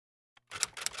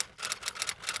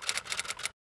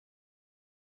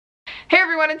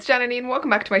everyone, it's Jananie and welcome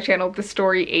back to my channel, The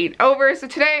Story Ain't Over. So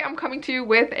today I'm coming to you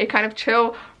with a kind of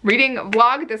chill reading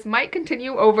vlog. This might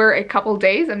continue over a couple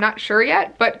days, I'm not sure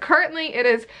yet, but currently it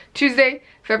is Tuesday,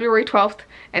 February 12th,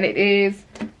 and it is,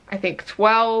 I think,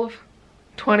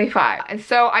 12:25. And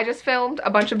so I just filmed a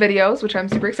bunch of videos, which I'm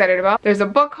super excited about. There's a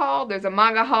book haul, there's a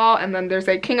manga haul, and then there's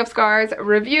a King of Scars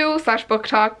review / book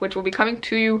talk, which will be coming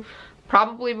to you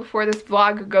probably before this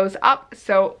vlog goes up,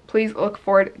 so please look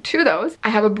forward to those. I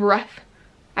have a breath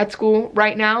at school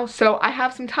right now, so I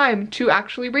have some time to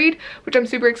actually read, which I'm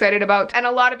super excited about. And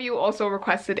a lot of you also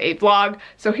requested a vlog,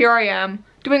 so here I am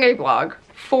doing a vlog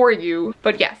for you.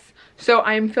 But yes, so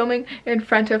I'm filming in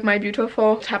front of my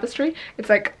beautiful tapestry. It's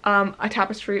like a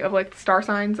tapestry of like star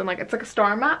signs, and like it's like a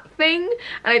star map thing,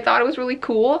 and I thought it was really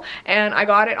cool, and I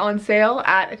got it on sale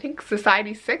at, I think,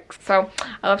 Society 6. So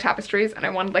I love tapestries and I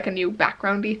wanted like a new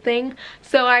backgroundy thing,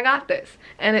 so I got this,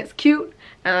 and it's cute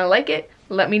and I like it.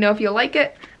 Let me know if you like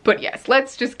it. But yes,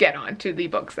 let's just get on to the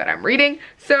books that I'm reading.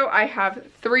 So I have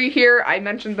 3 here. I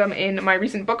mentioned them in my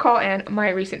recent book haul and my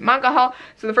recent manga haul.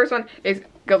 So the first one is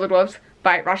Gilded Wolves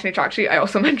by Roshni Chokshi. I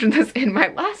also mentioned this in my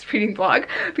last reading vlog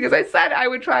because I said I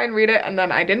would try and read it, and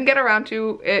then I didn't get around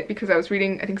to it because I was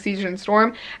reading, I think, Siege and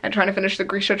Storm and trying to finish the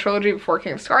Grisha trilogy before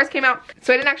King of Scars came out.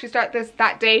 So I didn't actually start this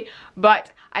that day,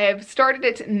 but I have started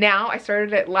it now. I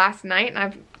started it last night and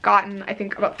I've gotten, I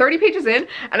think, about 30 pages in,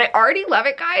 and I already love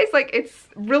it, guys. Like, it's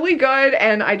really good,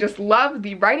 and I just love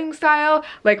the writing style.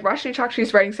 Like, Roshni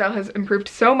Chokshi's writing style has improved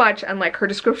so much, and like her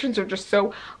descriptions are just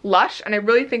so lush, and I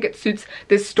really think it suits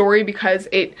this story because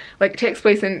it like takes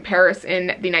place in Paris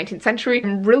in the 19th century.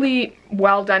 And really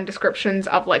well done descriptions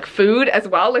of like food as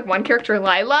well. Like one character,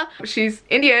 Lila, she's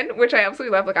Indian, which I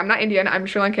absolutely love. Like, I'm not Indian, I'm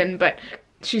Sri Lankan, but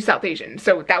she's South Asian,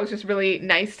 so that was just really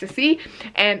nice to see.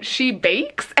 And she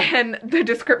bakes, and the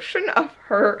description of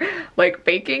her like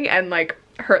baking and like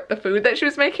the food that she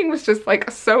was making was just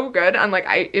like so good, and like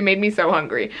it made me so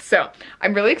hungry. So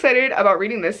I'm really excited about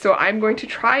reading this, so I'm going to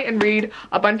try and read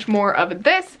a bunch more of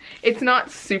this. It's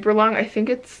not super long. I think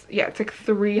it's, yeah, it's like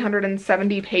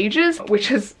 370 pages,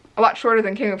 which is a lot shorter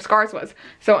than King of Scars was.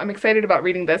 So I'm excited about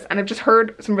reading this, and I've just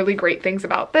heard some really great things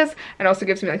about this, and also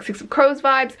gives me like Six of Crows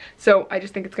vibes, so I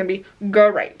just think it's gonna be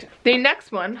great. The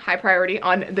next one, high priority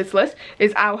on this list,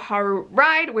 is Unhauling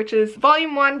Ride, which is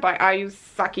volume 1 by Ayu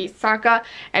Saka,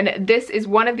 and this is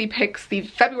one of the picks, the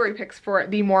February picks for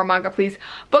the More Manga Please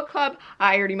book club.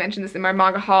 I already mentioned this in my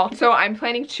manga haul, so I'm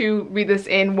planning to read this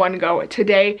in one go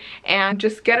today and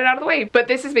just get it out of the way. But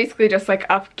this is basically just like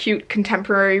a cute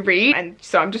contemporary read, and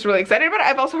so I'm just really excited about it.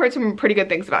 I've also heard some pretty good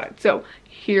things about it, so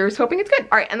here's hoping it's good.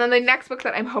 All right, and then the next book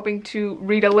that I'm hoping to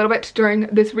read a little bit during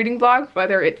this reading vlog,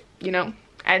 whether it, you know,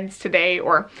 ends today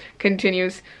or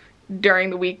continues during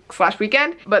the week /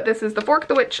 weekend, but this is The Fork,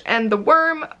 the Witch, and the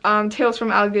Worm, Tales from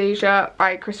Algasia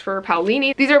by Christopher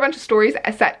Paolini. These are a bunch of stories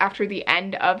set after the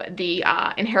end of the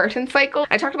inheritance cycle.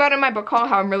 I talked about in my book haul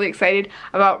how I'm really excited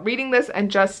about reading this and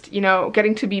just, you know,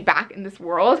 getting to be back in this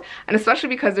world, and especially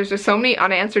because there's just so many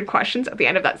unanswered questions at the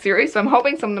end of that series, so I'm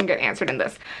hoping some of them get answered in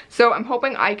this. So I'm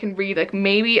hoping I can read like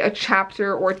maybe a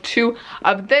chapter or 2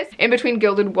 of this in between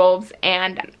Gilded Wolves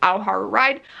and Unhauling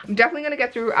Ride. I'm definitely gonna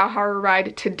get through Unhauling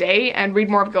Ride today and read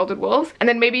more of Gilded Wolves, and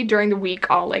then maybe during the week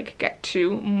I'll like get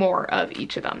to more of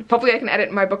each of them. Hopefully I can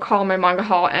edit my book haul, my manga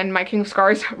haul, and my King of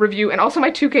Scars review, and also my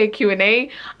 2K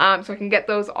Q&A, so I can get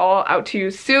those all out to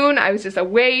you soon. I was just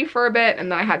away for a bit,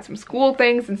 and then I had some school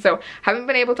things, and so haven't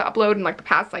been able to upload in like the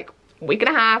past like week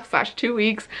and a half / 2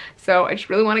 weeks, so I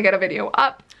just really want to get a video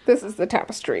up. This is the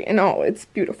tapestry in all its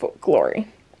beautiful glory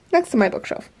next to my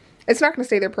bookshelf. It's not going to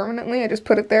stay there permanently, I just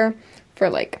put it there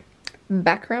for like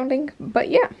backgrounding, but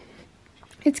yeah,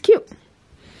 it's cute.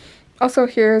 Also,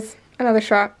 here's another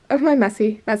shot of my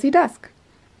messy desk,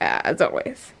 as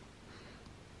always.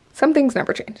 Some things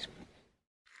never change.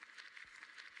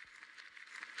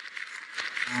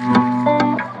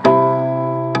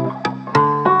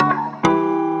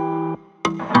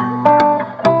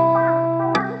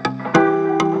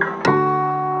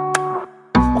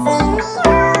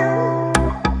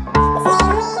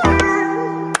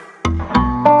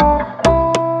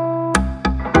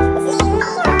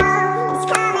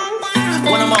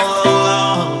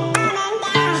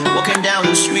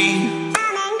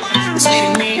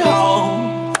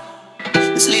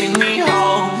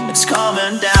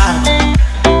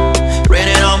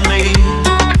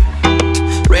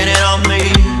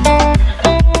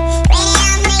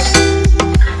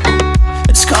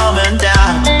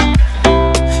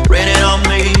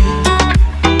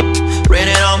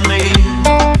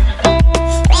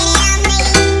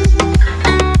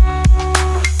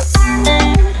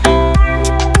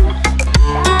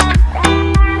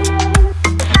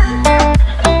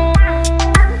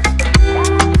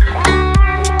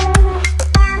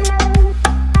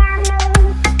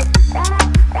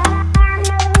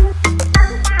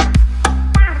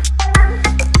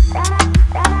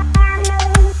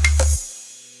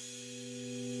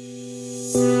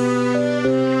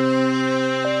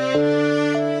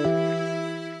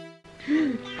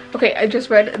 I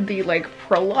just read the like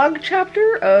prologue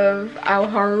chapter of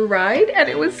Unhauling Ride, and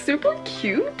it was super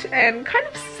cute and kind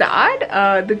of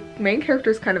sad. The main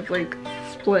characters kind of like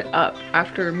split up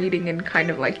after meeting and kind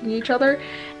of liking each other,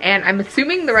 and I'm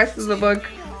assuming the rest of the book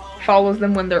follows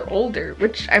them when they're older,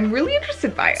 which I'm really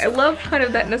interested by. I love kind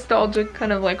of that nostalgic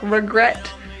kind of like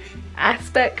regret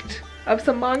aspect of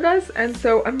some mangas, and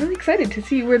so I'm really excited to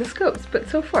see where this goes, but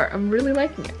so far I'm really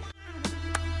liking it.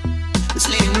 It's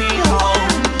leading me home.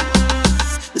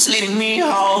 It's leading me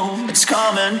home. It's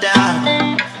coming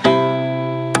down.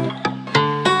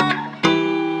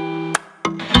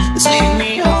 It's leading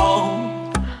me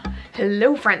home.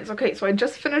 Hello friends. Okay, so I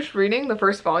just finished reading the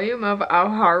first volume of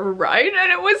Unhauling Ride,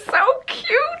 and it was so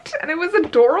cute and it was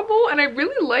adorable, and I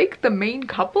really like the main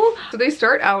couple. So they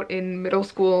start out in middle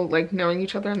school like knowing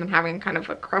each other and then having kind of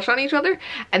a crush on each other,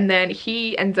 and then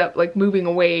he ends up like moving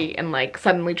away and like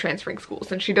suddenly transferring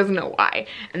schools, and she doesn't know why,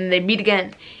 and then they meet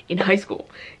again in high school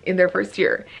in their first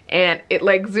year, and it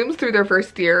like zooms through their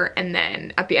first year, and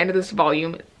then at the end of this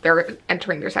volume they're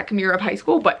entering their second year of high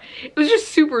school. But it was just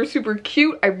super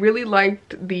cute. I really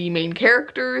liked the main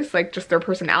characters, like just their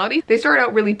personality. They start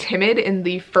out really timid in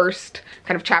the first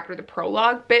kind of chapter, the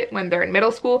prologue bit, when they're in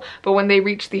middle school, but when they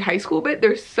reach the high school bit,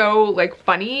 they're so like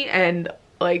funny and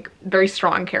like very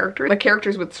strong characters, like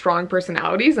characters with strong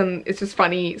personalities, and it's just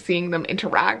funny seeing them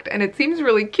interact, and it seems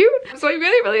really cute. So I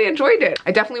really enjoyed it.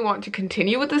 I definitely want to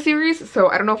continue with the series,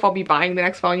 so I don't know if I'll be buying the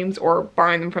next volumes or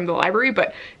borrowing them from the library,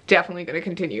 but definitely gonna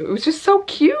continue. It was just so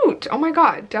cute. Oh my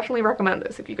god, definitely recommend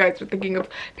this if you guys are thinking of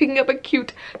picking up a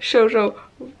cute shoujo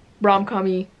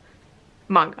rom-com-y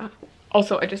manga.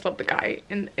 Also, I just love the guy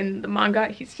in the manga.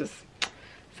 He's just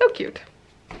so cute.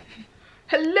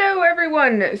 Hello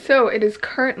everyone! So it is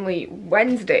currently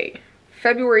Wednesday,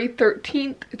 February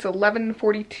 13th. It's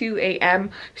 11:42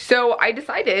 a.m. So I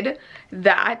decided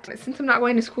that since I'm not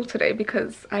going to school today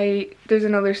because there's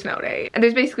another snow day, and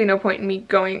there's basically no point in me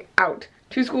going out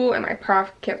to school and my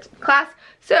prof canceled class,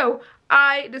 so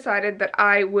I decided that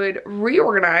I would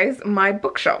reorganize my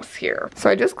bookshelves here. So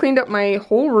I just cleaned up my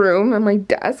whole room and my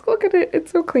desk. Look at it,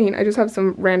 it's so clean. I just have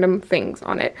some random things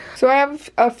on it. So I have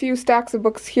a few stacks of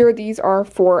books here. These are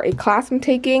for a class I'm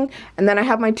taking. And then I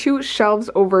have my two shelves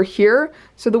over here.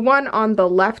 So the one on the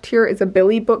left here is a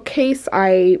Billy bookcase.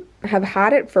 I have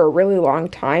had it for a really long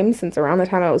time, since around the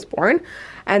time I was born.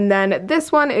 And then this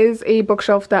one is a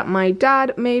bookshelf that my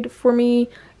dad made for me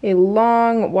a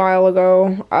long while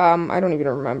ago. I don't even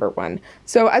remember when.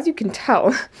 So as you can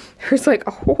tell, there's like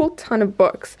a whole ton of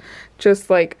books just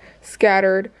like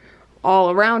scattered all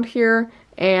around here,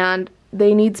 and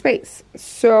they need space.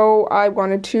 So I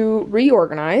wanted to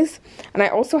reorganize, and I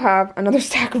also have another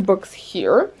stack of books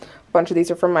here. A bunch of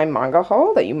these are from my manga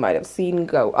haul that you might have seen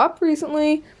go up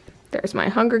recently. There's my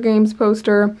Hunger Games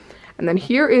poster. And then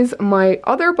here is my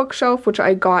other bookshelf, which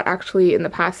I got actually in the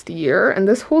past year. And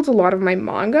this holds a lot of my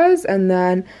mangas, and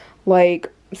then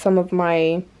like some of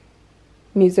my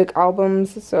music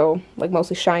albums. So like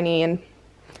mostly Shiny and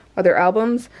other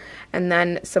albums. And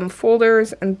then some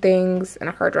folders and things and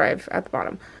a hard drive at the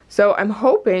bottom. So I'm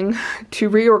hoping to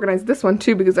reorganize this one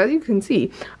too, because as you can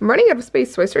see, I'm running out of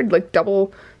space. So I started like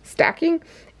double stacking,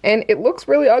 and it looks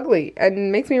really ugly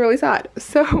and makes me really sad.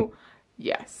 So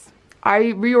yes. I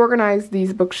reorganized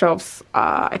these bookshelves,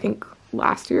 I think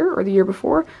last year or the year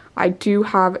before. I do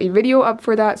have a video up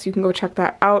for that, so you can go check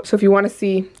that out. So if you want to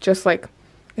see just like,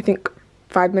 I think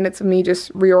 5 minutes of me just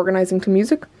reorganizing to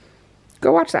music,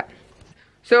 go watch that.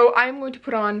 So I'm going to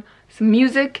put on some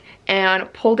music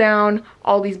and pull down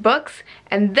all these books,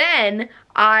 and then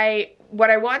what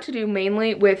I want to do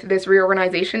mainly with this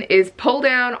reorganization is pull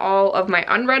down all of my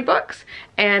unread books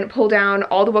and pull down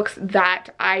all the books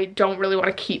that I don't really want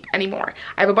to keep anymore.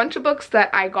 I have a bunch of books that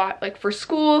I got like for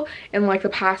school in like the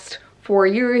past 4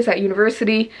 years at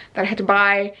university that I had to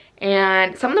buy,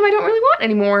 and some of them I don't really want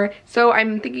anymore. So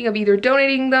I'm thinking of either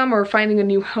donating them or finding a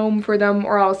new home for them,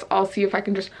 or else I'll see if I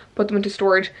can just put them into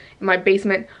storage in my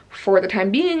basement for the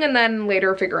time being, and then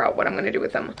later figure out what I'm going to do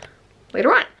with them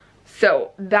later on.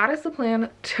 So that is the plan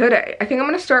today. I think I'm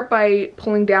going to start by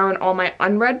pulling down all my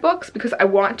unread books, because I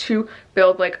want to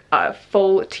build like a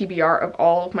full TBR of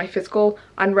all of my physical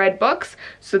unread books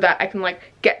so that I can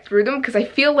like get through them, because I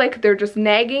feel like they're just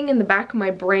nagging in the back of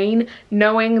my brain,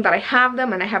 knowing that I have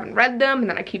them and I haven't read them, and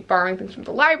then I keep borrowing things from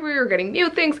the library or getting new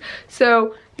things.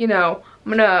 So, you know,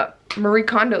 I'm gonna Marie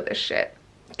Kondo this shit.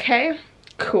 Okay?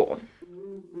 Cool.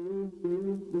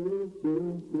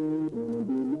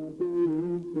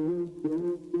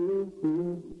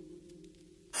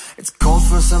 It's cold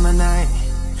for a summer night.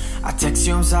 I text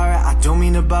you, I'm sorry, I don't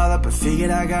mean to bother, but figured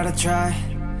I gotta try.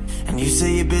 And you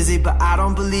say you're busy, but I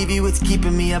don't believe you, it's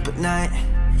keeping me up at night.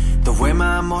 The way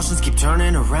my emotions keep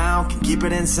turning around, can't keep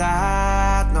it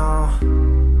inside, no.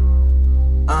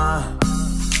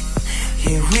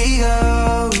 Here we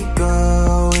go, we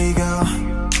go, we go.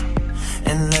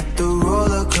 And let the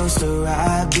roller coaster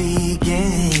ride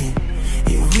begin.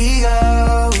 Here we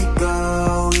go, we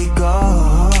go, we go.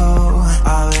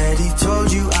 Already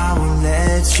told you I won't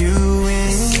let you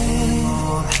in. Same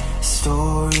old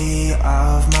story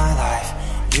of my life.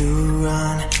 You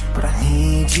run, but I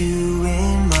need you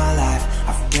in my life.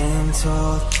 I've been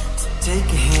told to take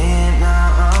a hint,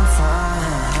 now I'm fine.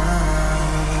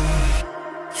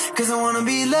 Cause I wanna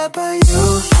be loved by you,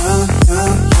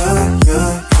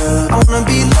 I wanna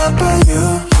be loved by you,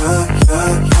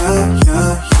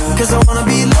 cause I wanna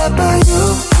be loved by you,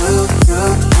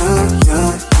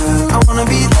 I wanna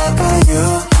be loved by you,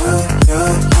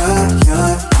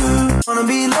 I wanna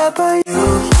be loved by you,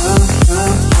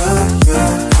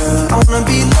 I wanna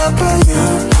be loved by you,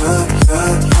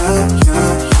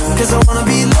 cause I wanna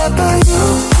be loved by you,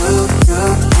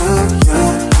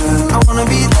 I wanna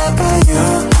be loved by you,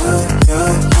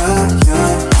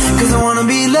 cause I wanna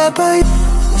be loved by you.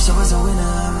 Wish I was a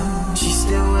winner, she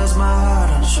still wears my heart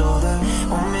on her shoulder.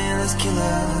 Oh man, let's kill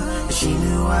her, but she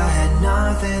knew I had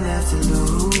nothing left to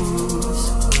lose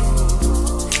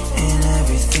and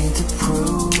everything to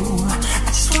prove. I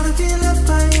just wanna be loved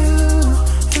by you.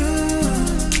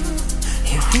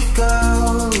 Here we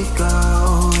go, we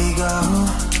go, we go.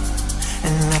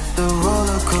 And let the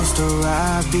roller coaster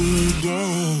ride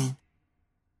begin.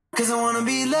 Cause I wanna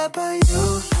be loved by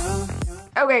you.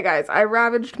 Okay guys, I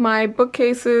ravaged my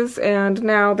bookcases and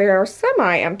now they are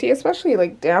semi-empty, especially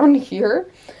like down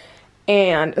here.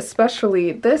 And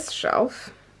especially this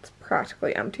shelf. It's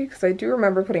practically empty because I do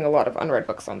remember putting a lot of unread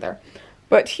books on there.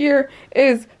 But here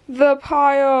is the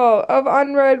pile of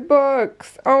unread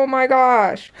books. Oh my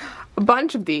gosh. A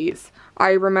bunch of these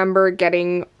I remember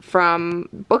getting from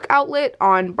Book Outlet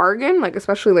on bargain, like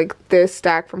especially like this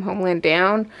stack from Homeland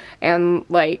down and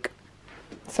like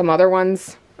some other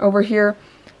ones over here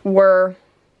were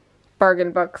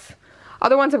bargain books.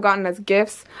 Other ones I've gotten as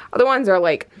gifts. Other ones are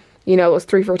like, you know, those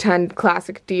 3 for $10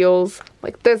 classic deals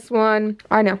like this one.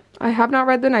 I know, I have not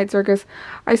read The Night Circus.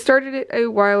 I started it a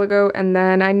while ago and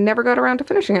then I never got around to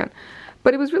finishing it.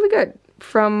 But it was really good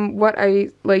from what I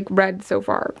like read so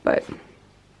far. But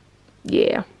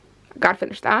yeah, I gotta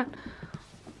finish that.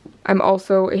 I'm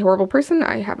also a horrible person.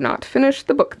 I have not finished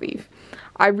The Book Thief.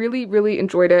 I really, really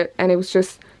enjoyed it and it was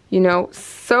just, you know,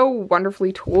 so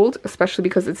wonderfully told, especially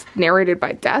because it's narrated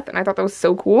by Death, and I thought that was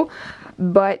so cool.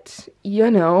 But, you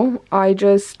know, I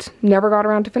just never got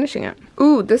around to finishing it.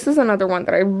 Ooh, this is another one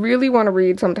that I really want to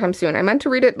read sometime soon. I meant to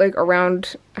read it, like,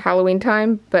 around Halloween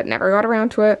time, but never got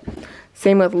around to it.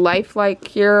 Same with Lifelike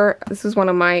here. This is one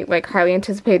of my, like, highly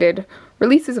anticipated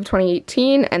releases of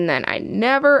 2018, and then I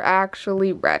never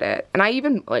actually read it. And I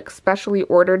even, like, specially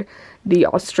ordered the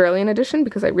Australian edition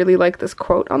because I really like this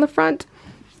quote on the front.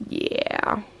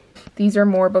 Yeah. These are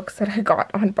more books that I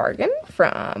got on bargain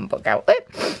from Book Outlet.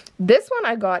 This one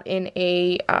I got in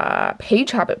a Page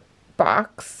Habit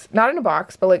box. Not in a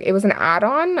box, but like it was an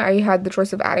add-on. I had the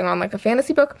choice of adding on like a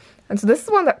fantasy book. And so this is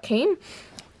one that came.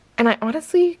 And I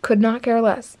honestly could not care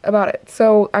less about it.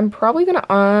 So I'm probably going to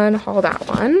unhaul that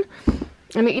one.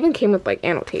 And it even came with like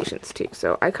annotations too.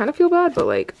 So I kind of feel bad, but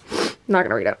like, I'm not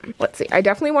going to read it. Let's see. I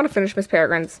definitely want to finish Miss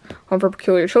Peregrine's Home for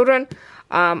Peculiar Children.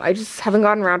 I just haven't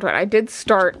gotten around to it. I did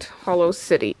start Hollow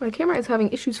City. My camera is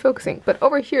having issues focusing, but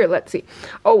over here, let's see.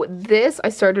 Oh, this I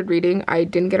started reading. I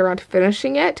didn't get around to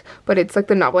finishing it, but it's like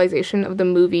the novelization of the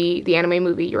movie, the anime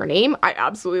movie, Your Name. I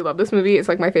absolutely love this movie. It's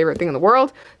like my favorite thing in the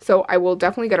world. So I will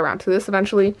definitely get around to this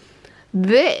eventually.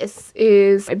 This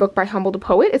is a book by Humble the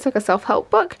Poet. It's like a self-help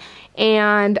book,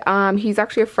 and he's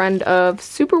actually a friend of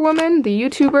Superwoman, the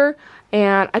YouTuber.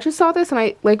 And I just saw this and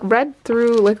I like read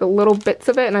through like a little bits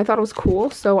of it and I thought it was cool,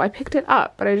 so I picked it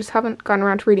up, but I just haven't gotten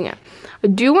around to reading it. I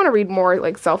do want to read more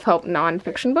like self-help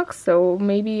non-fiction books, so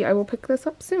maybe I will pick this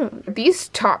up soon. These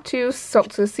top two, Salt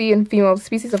to the Sea and Female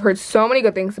Species, I've heard so many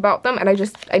good things about them and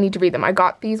I need to read them. I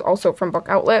got these also from Book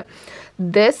Outlet.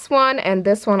 This one and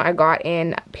this one I got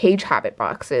in Page Habit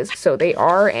boxes, so they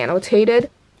are annotated.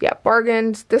 Yeah,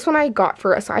 bargained. This one I got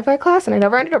for a sci-fi class and I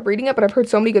never ended up reading it, but I've heard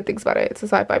so many good things about it. It's a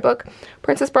sci-fi book.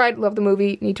 Princess Bride, love the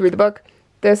movie, need to read the book.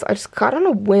 This I just got on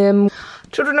a whim.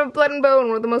 Children of Blood and Bone,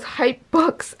 one of the most hyped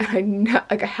books, and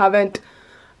I haven't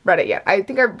read it yet. I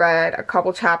think I read a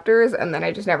couple chapters and then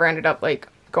I just never ended up like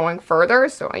going further,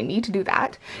 so I need to do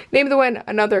that. Name of the Wind,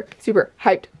 another super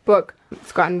hyped book.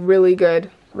 It's gotten really good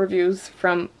reviews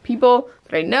from people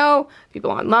that I know,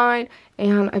 people online,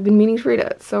 and I've been meaning to read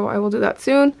it, so I will do that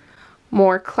soon.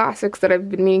 more classics that I've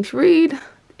been meaning to read.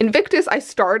 Invictus I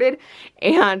started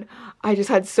and I just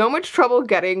had so much trouble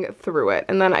getting through it,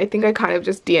 and then I think I kind of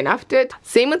just DNF'd it.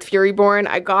 Same with Furyborn.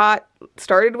 I got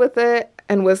started with it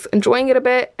and was enjoying it a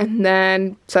bit, and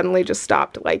then suddenly just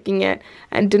stopped liking it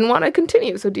and didn't want to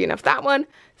continue, so DNF'd that one.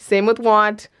 Same with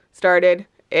Want. Started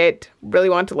it, really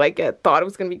wanted to like it, thought it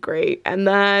was gonna be great, and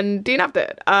then DNF'd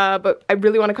it. But I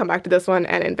really want to come back to this one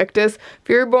and Invictus.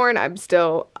 Furyborn, I'm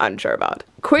still unsure about.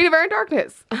 Queen of Air and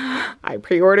Darkness. I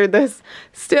pre-ordered this,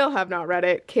 still have not read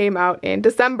it. Came out in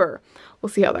December. We'll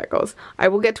see how that goes. I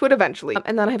will get to it eventually.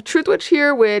 And then I have Truthwitch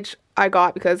here, which I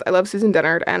got because I love Susan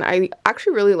Dennard, and I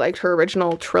actually really liked her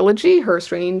original trilogy, her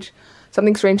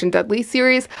Something Strange and Deadly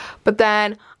series, but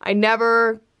then I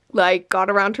never got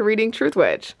around to reading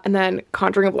Truthwitch. And then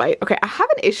Conjuring of Light. Okay, I have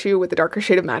an issue with the Darker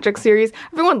Shade of Magic series.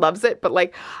 Everyone loves it, but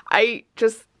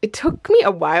it took me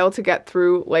a while to get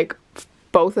through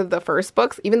both of the first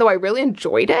books, even though I really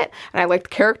enjoyed it and I liked the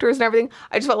characters and everything.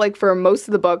 I just felt like for most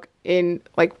of the book,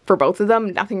 for both of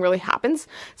them, nothing really happens.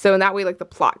 So in that way, the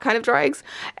plot kind of drags.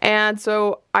 And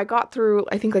so I got through,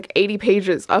 I think 80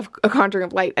 pages of A Conjuring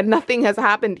of Light and nothing has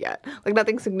happened yet.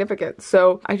 Nothing significant.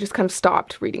 So I just kind of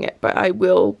stopped reading it, but I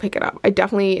will pick it up. I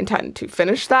definitely intend to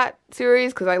finish that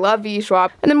series because I love V.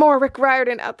 Schwab. And then more Rick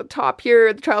Riordan at the top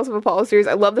here, the Trials of Apollo series.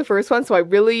 I love the first one, so I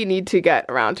really need to get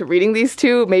around to reading these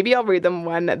two. Maybe I'll read them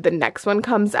when the next one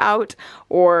comes out,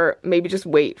 or maybe just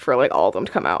wait for all of them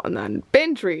to come out and then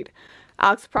binge read.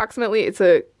 Alex Approximately, it's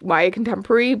a YA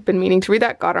contemporary, been meaning to read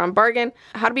that, got it on bargain.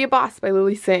 How to Be a Boss by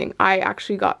Lily Singh. I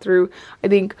actually got through, I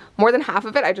think, more than half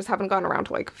of it. I just haven't gotten around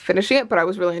to finishing it, but I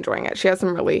was really enjoying it. She has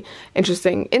some really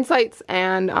interesting insights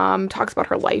and talks about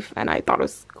her life, and I thought it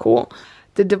was cool.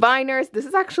 The Diviners, this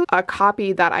is actually a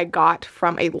copy that I got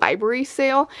from a library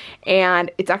sale,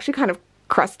 and it's actually kind of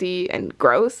crusty and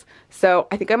gross, so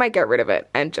I think I might get rid of it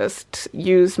and just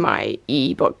use my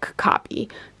ebook copy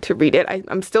to read it.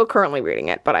 I'm still currently reading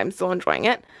it, but I'm still enjoying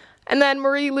it. And then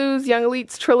Marie Lu's Young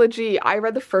Elites trilogy. I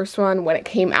read the first one when it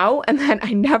came out, and then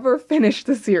I never finished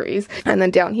the series. And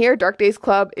then down here, Dark Days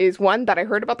Club is one that I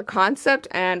heard about the concept,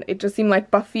 and it just seemed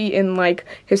like Buffy in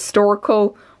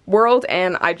historical world,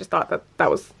 and I just thought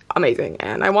that was amazing,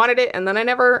 and I wanted it, and then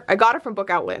I got it from Book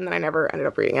Outlet, and then I never ended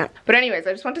up reading it. But anyways,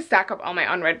 I just want to stack up all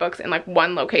my unread books in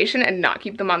one location and not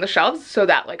keep them on the shelves, so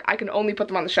that I can only put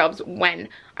them on the shelves when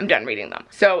I'm done reading them.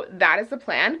 So that is the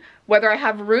plan. Whether I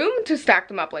have room to stack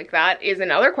them up like that is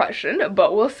another question,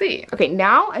 but we'll see. Okay,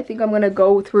 now I think I'm gonna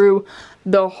go through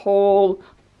the whole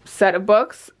set of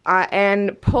books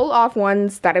and pull off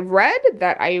ones that I've read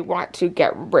that I want to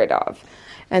get rid of,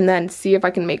 and then see if I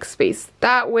can make space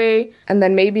that way. And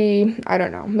then maybe, I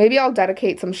don't know, maybe I'll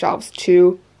dedicate some shelves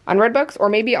to unread books, or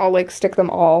maybe I'll stick them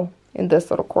all in this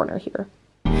little corner here.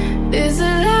 There's a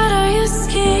lot on your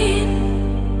skin,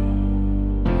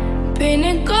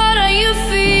 painted gold on your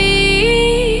feet.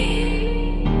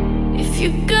 If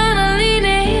you're gonna lean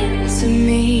into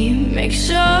me, make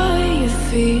sure you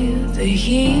feel the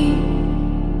heat.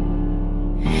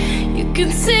 You can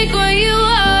take what you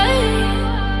want,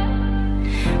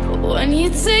 when you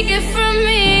take it from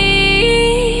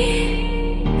me,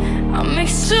 I'll make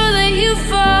sure that you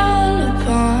fall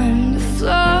upon the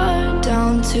floor,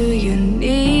 down to your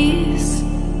knees.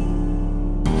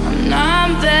 I'm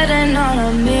not betting on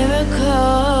a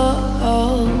miracle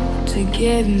to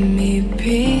give me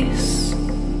peace.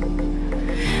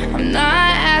 I'm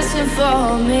not asking for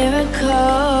a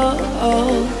miracle,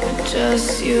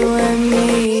 just you and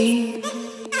me.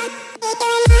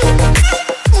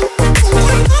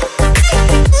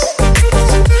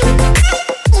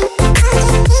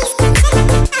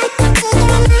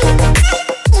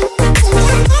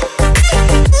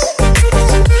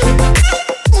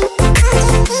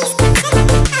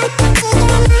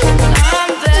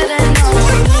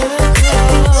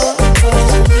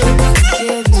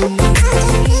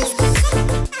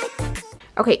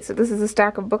 Okay, so this is a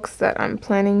stack of books that I'm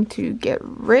planning to get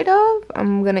rid of.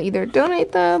 I'm gonna either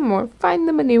donate them or find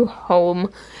them a new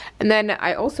home. And then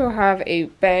I also have a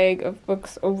bag of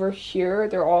books over here.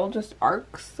 They're all just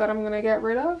arcs that I'm gonna get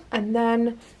rid of. And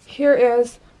then here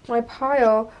is my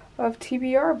pile of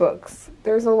TBR books.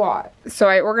 There's a lot. So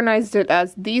I organized it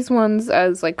as these ones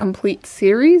as complete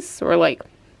series, or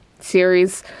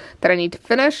series that I need to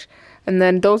finish. And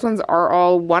then those ones are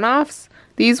all one-offs.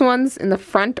 These ones in the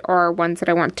front are ones that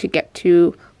I want to get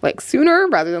to sooner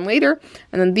rather than later.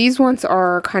 And then these ones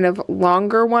are kind of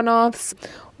longer one-offs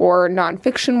or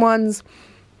nonfiction ones,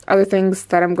 other things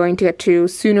that I'm going to get to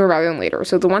sooner rather than later.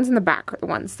 So the ones in the back are the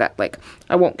ones that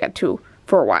I won't get to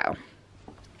for a while.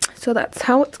 So that's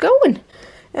how it's going.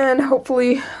 And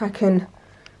hopefully I can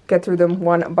get through them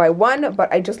one by one,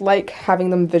 but I just like having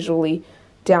them visually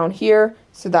down here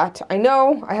so that I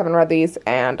know I haven't read these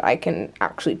and I can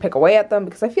actually pick away at them,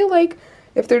 because I feel like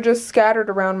if they're just scattered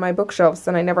around my bookshelves,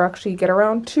 then I never actually get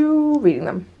around to reading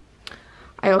them.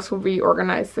 I also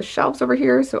reorganized the shelves over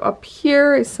here. So up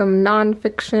here is some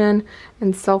nonfiction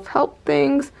and self-help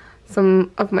things,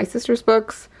 some of my sister's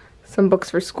books, some books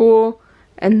for school,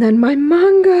 and then my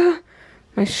manga,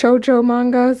 my shoujo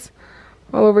mangas.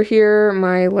 All over here,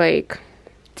 my like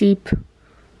deep,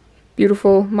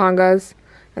 beautiful mangas.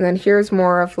 And then here's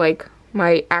more of like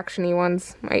my action-y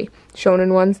ones, my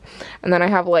shonen ones. And then I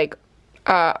have like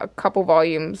a couple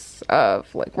volumes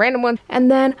of like random ones.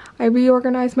 And then I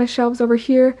reorganized my shelves over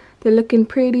here. They're looking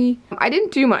pretty. I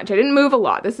didn't do much. I didn't move a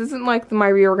lot. This isn't like my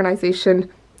reorganization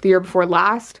the year before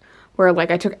last, where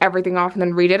like I took everything off and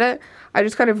then redid it. I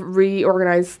just kind of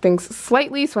reorganized things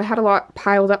slightly. So I had a lot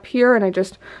piled up here and I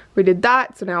just redid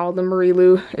that. So now all the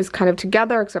Marilu is kind of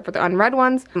together except for the unread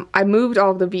ones. I moved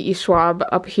all of the V.E. Schwab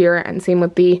up here, and same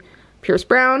with the Pierce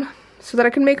Brown, so that I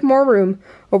can make more room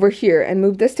over here, and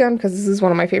move this down because this is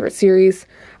one of my favorite series.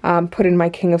 Put in my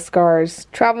King of Scars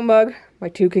travel mug, my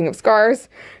 2 King of Scars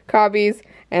copies,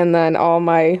 and then all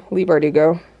my Lee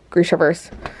Bardugo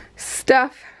Grishaverse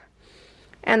stuff.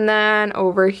 And then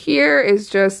over here is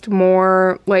just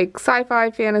more like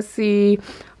sci-fi, fantasy,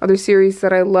 other series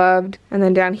that I loved. And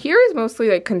then down here is mostly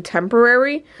like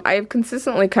contemporary. I have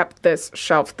consistently kept this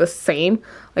shelf the same.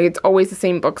 Like it's always the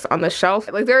same books on the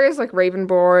shelf. Like there is like Raven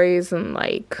Boys and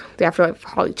like The Afterlife of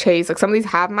Holly Chase. Like some of these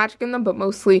have magic in them, but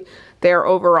mostly they're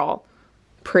overall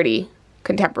pretty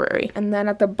contemporary. And then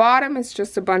at the bottom is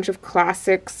just a bunch of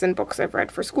classics and books I've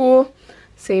read for school.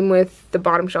 Same with the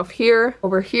bottom shelf here.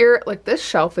 Over here, like this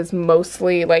shelf is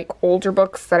mostly like older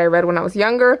books that I read when I was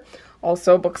younger.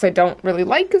 Also books I don't really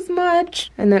like as much.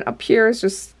 And then up here is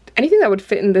just anything that would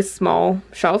fit in this small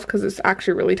shelf because it's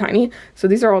actually really tiny. So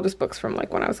these are all just books from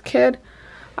like when I was a kid.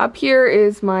 Up here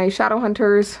is my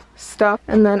Shadowhunters stuff.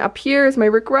 And then up here is my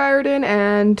Rick Riordan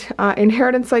and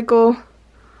Inheritance Cycle.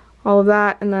 All of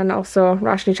that, and then also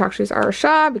Roshni Chakshi's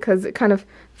Arasha because it kind of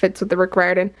fits with the Rick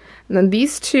Riordan. And then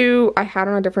these two I had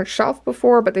on a different shelf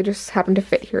before, but they just happened to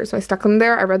fit here, so I stuck them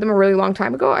there. I read them a really long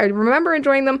time ago. I remember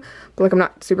enjoying them, but like I'm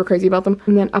not super crazy about them.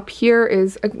 And then up here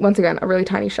is, once again, a really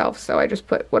tiny shelf, so I just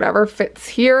put whatever fits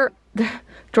here.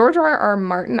 George R.R.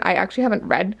 Martin, I actually haven't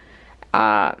read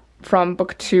from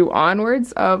book 2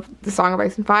 onwards of The Song of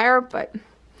Ice and Fire, but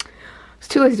I was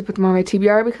too lazy to put them on my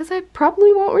TBR because I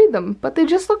probably won't read them, but they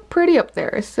just look pretty up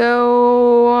there,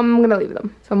 so I'm gonna leave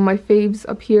them. Some of my faves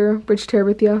up here: Bridge to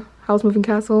Terabithia, Howl's Moving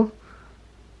Castle,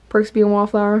 Perksby and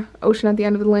Wallflower, Ocean at the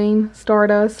End of the Lane,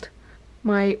 Stardust,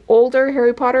 my older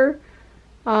Harry Potter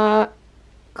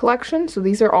collection, so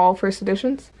these are all first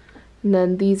editions, and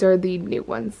then these are the new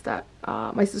ones that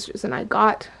my sisters and I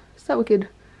got so that we could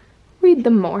read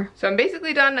them more. So I'm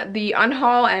basically done the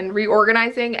unhaul and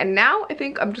reorganizing, and now I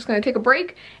think I'm just gonna take a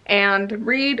break and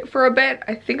read for a bit.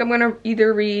 I think I'm gonna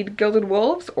either read Gilded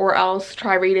Wolves or else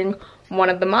try reading one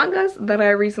of the mangas that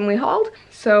I recently hauled.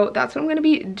 So that's what I'm gonna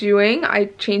be doing. I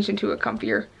changed into a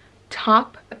comfier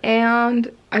top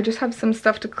and I just have some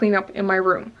stuff to clean up in my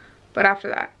room. But after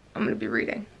that, I'm gonna be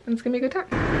reading and it's gonna be a good time.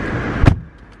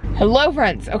 Hello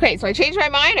friends. Okay, so I changed my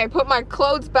mind. I put my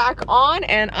clothes back on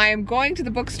and I am going to the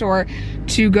bookstore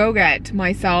to go get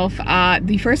myself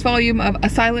the first volume of A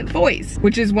Silent Voice,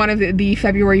 which is one of the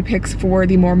February picks for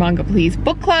the More Manga Please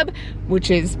book club,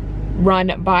 which is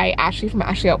run by Ashley from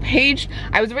Ashley Out Page.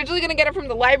 I was originally gonna get it from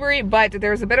the library, but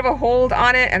there's a bit of a hold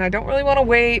on it and I don't really want to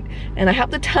wait, and I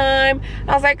have the time.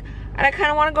 I was like, and I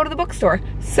kind of want to go to the bookstore.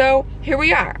 So here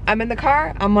we are. I'm in the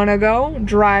car. I'm gonna go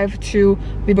drive to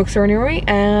the bookstore near me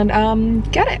and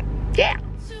get it. Yeah.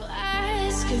 To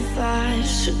ask if I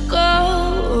should go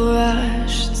or I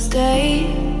should stay.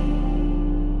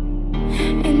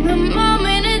 In the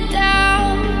moment of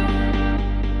doubt,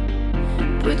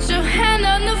 put your hand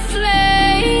on the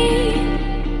flame.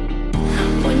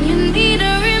 When you need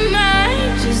to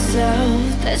remind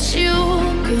yourself that you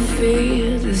could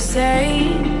feel the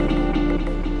same.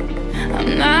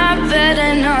 I'm not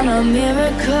betting on a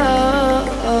miracle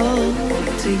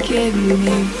to give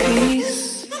me peace.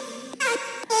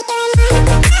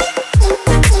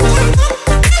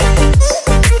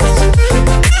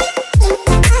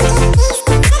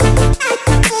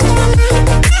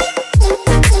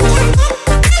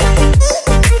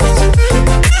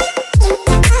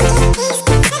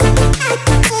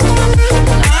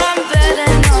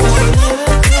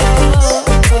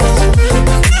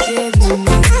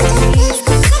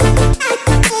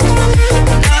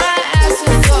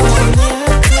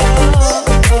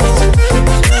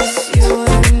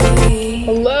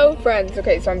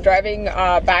 okay, so I'm driving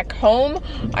back home.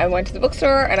 I went to the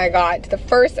bookstore and I got the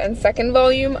first and second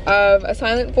volume of A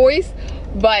Silent Voice,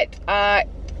 but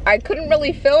I couldn't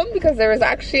really film because there was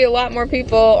actually a lot more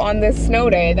people on this snow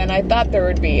day than I thought there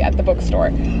would be at the bookstore.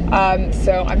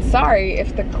 So I'm sorry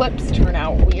if the clips turn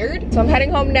out weird. So I'm heading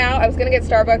home now. I was gonna get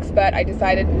Starbucks, but I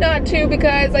decided not to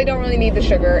because I don't really need the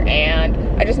sugar and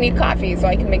I just need coffee, so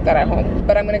I can make that at home.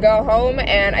 But I'm gonna go home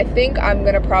and I think I'm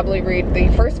gonna probably read the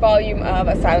first volume of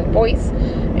A Silent Voice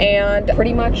and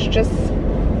pretty much just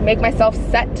make myself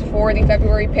set for the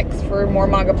February picks for more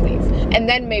manga, please. And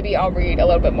then maybe I'll read a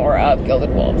little bit more of Gilded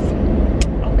Wolves.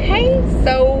 Okay,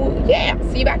 so yeah,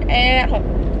 see you back at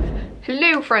home.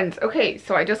 Hello friends. Okay,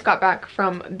 so I just got back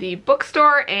from the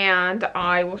bookstore and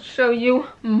I will show you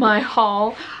my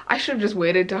haul. I should have just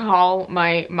waited to haul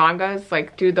my mangas,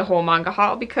 like do the whole manga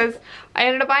haul, because I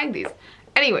ended up buying these.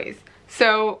 Anyways,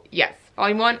 so yes,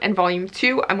 volume 1 and volume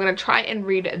 2. I'm gonna try and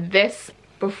read this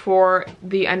before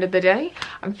the end of the day.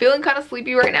 I'm feeling kind of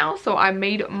sleepy right now, so I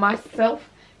made myself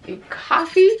a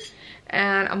coffee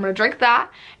and I'm gonna drink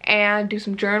that and do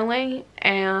some journaling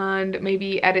and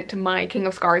maybe edit to my King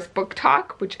of Scars book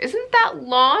talk, which isn't that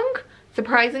long,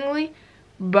 surprisingly,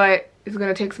 but it's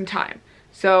gonna take some time.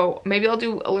 So maybe I'll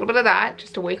do a little bit of that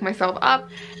just to wake myself up,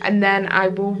 and then I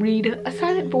will read A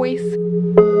Silent Voice.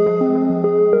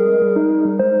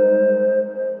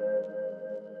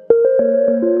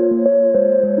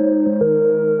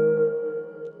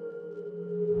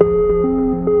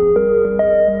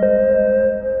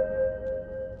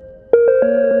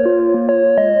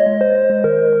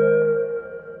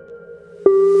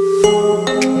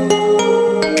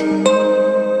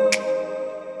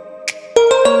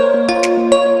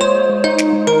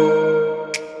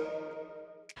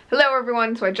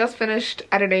 So I just finished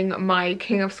editing my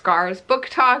King of Scars book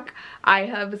talk. I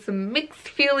have some mixed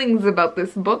feelings about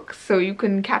this book, so you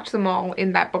can catch them all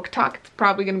in that book talk. It's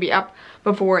probably going to be up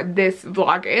before this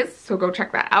vlog is, so go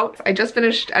check that out. I just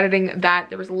finished editing that.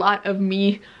 There was a lot of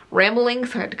me rambling,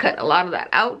 so I had to cut a lot of that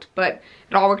out, but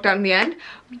it all worked out in the end.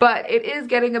 But it is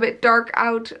getting a bit dark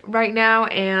out right now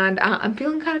and I'm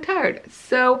feeling kind of tired,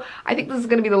 so I think this is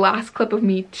going to be the last clip of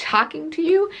me talking to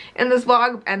you in this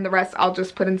vlog, and the rest I'll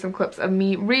just put in some clips of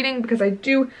me reading, because I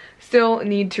do still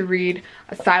need to read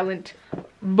A Silent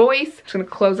Voice. I'm just gonna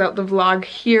close out the vlog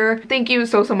here. Thank you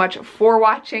so much for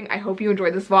watching. I hope you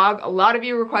enjoyed this vlog. A lot of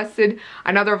you requested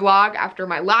another vlog after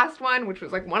my last one, which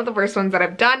was like one of the first ones that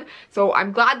I've done, so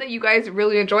I'm glad that you guys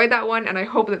really enjoyed that one, and I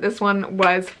hope that this one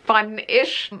was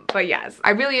fun-ish. But yes,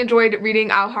 I really enjoyed reading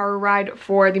Unhauling Ride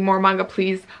for the More Manga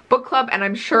Please book club, and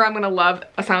I'm sure I'm gonna love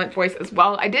A Silent Voice as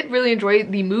well. I did really enjoy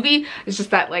the movie. It's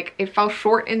just that like it fell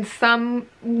short in some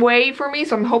way for me,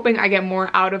 so I'm hoping I get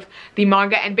more out of the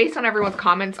manga, and based on everyone's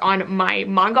comments on my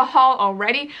manga haul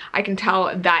already, I can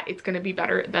tell that it's gonna be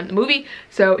better than the movie,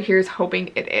 so here's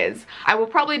hoping it is. I will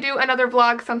probably do another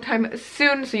vlog sometime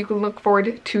soon, so you can look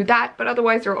forward to that, but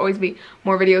otherwise there will always be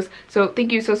more videos. So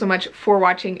thank you so much for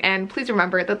watching, and please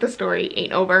remember that the story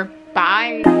ain't over.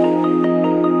 Bye!